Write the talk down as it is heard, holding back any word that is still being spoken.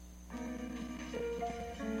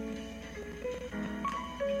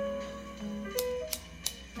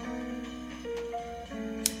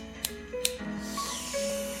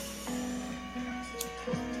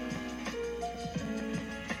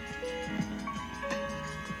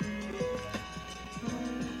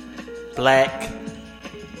Black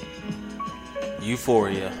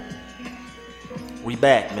Euphoria. We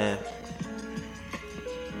back, man.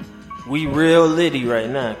 We real litty right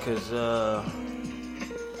now, cause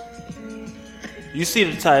you see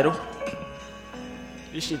the title.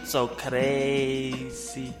 This shit's so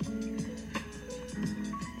crazy.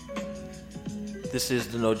 This is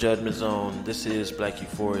the No Judgment Zone. This is Black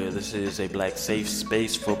Euphoria. This is a black safe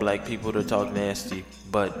space for black people to talk nasty.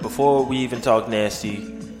 But before we even talk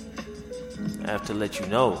nasty, I have to let you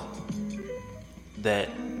know that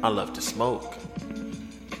I love to smoke.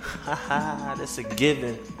 Haha, that's a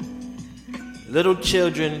given. Little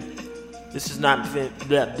children, this is not meant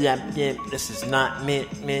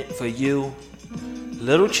for you.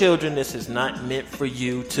 Little children, this is not meant for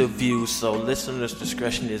you to view, so listeners'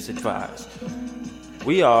 discretion is advised.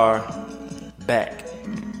 We are back.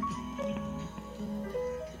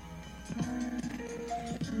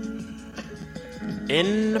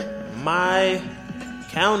 In my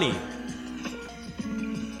county,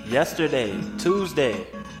 yesterday, Tuesday.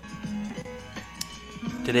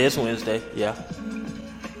 Today is Wednesday, yeah.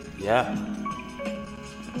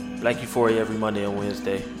 Black Euphoria every Monday and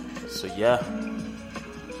Wednesday, so yeah.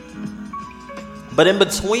 But in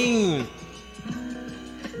between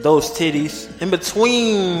those titties, in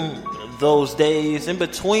between those days, in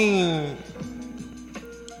between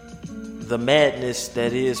the madness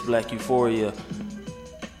that is Black Euphoria,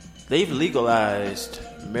 they've legalized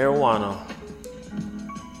marijuana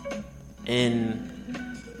in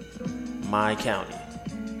my county.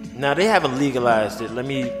 Now, they haven't legalized it. Let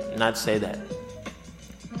me not say that.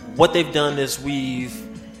 What they've done is we've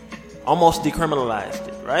almost decriminalized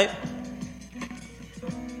it, right?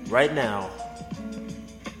 Right now,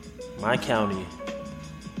 my county,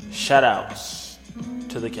 shout outs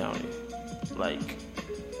to the county. Like,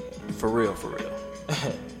 for real.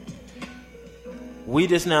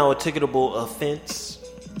 Weed is now a ticketable offense.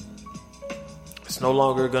 It's no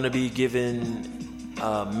longer going to be given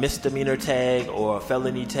a misdemeanor tag or a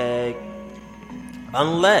felony tag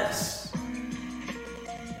unless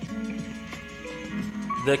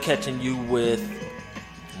they're catching you with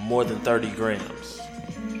more than 30 grams.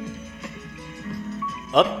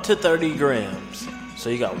 Up to 30 grams. So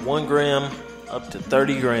you got 1 gram up to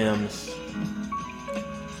 30 grams.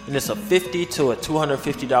 And it's a $50 to a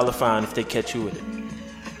 $250 fine if they catch you with it.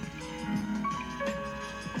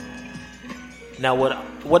 Now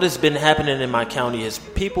what has been happening in my county is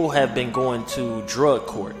people have been going to drug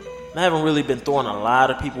court. I haven't really been throwing a lot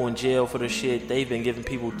of people in jail for this shit. They've been giving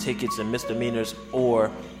people tickets and misdemeanors, or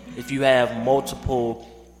if you have multiple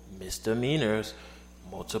misdemeanors,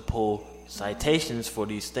 multiple citations for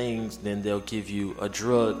these things, then they'll give you a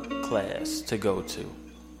drug class to go to.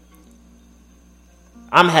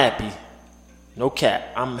 I'm happy. No cap.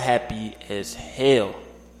 I'm happy as hell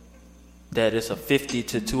that it's a $50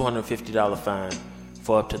 to $250 fine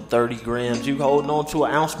for up to 30 grams. You holding on to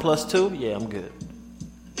an ounce plus 2? Yeah, I'm good.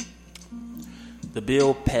 The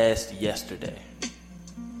bill passed yesterday.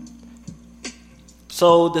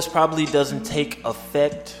 So this probably doesn't take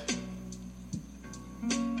effect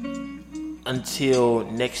until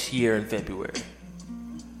next year in February.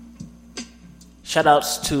 Shout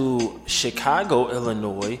outs to Chicago,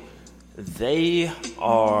 Illinois. They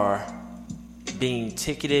are being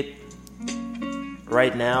ticketed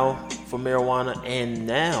right now for marijuana, and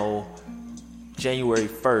now January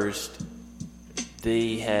 1st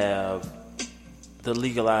they have the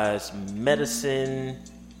legalized medicine.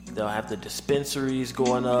 They'll have the dispensaries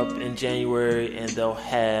going up in January, and they'll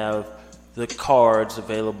have the cards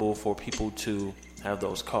available for people to have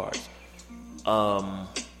those cards.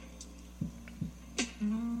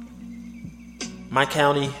 My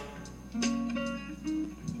county,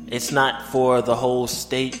 it's not for the whole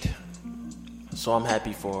state, so I'm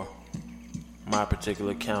happy for my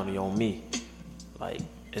particular county on me. Like,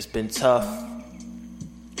 it's been tough.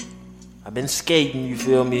 I've been skating, you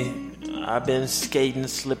feel me? I've been skating,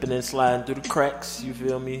 slipping and sliding through the cracks, you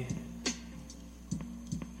feel me?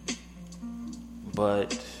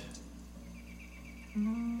 But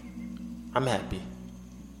I'm happy.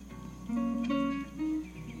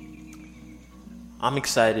 I'm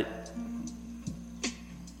excited.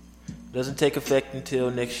 Doesn't take effect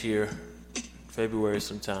until next year, February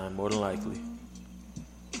sometime, more than likely.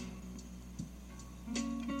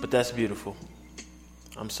 But that's beautiful.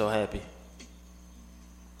 I'm so happy.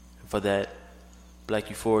 And for that, Black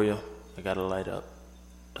Euphoria, I gotta light up.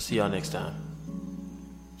 I'll see y'all next time.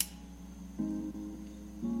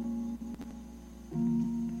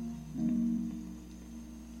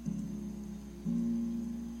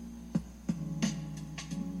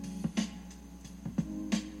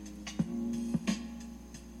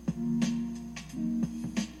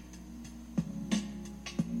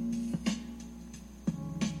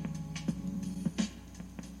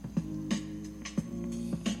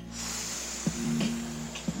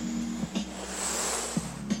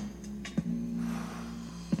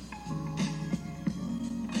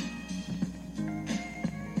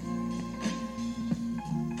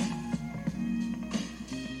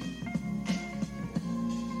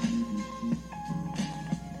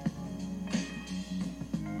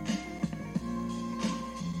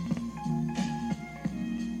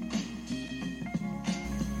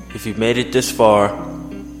 if you made it this far,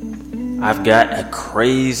 I've got a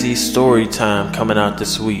crazy story time coming out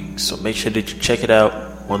this week. So make sure that you check it out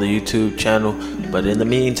on the YouTube channel. But in the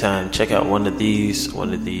meantime, check out one of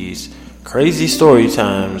these crazy story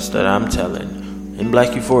times that I'm telling in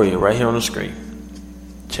Black Euphoria right here on the screen.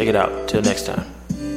 Check it out. Till next time.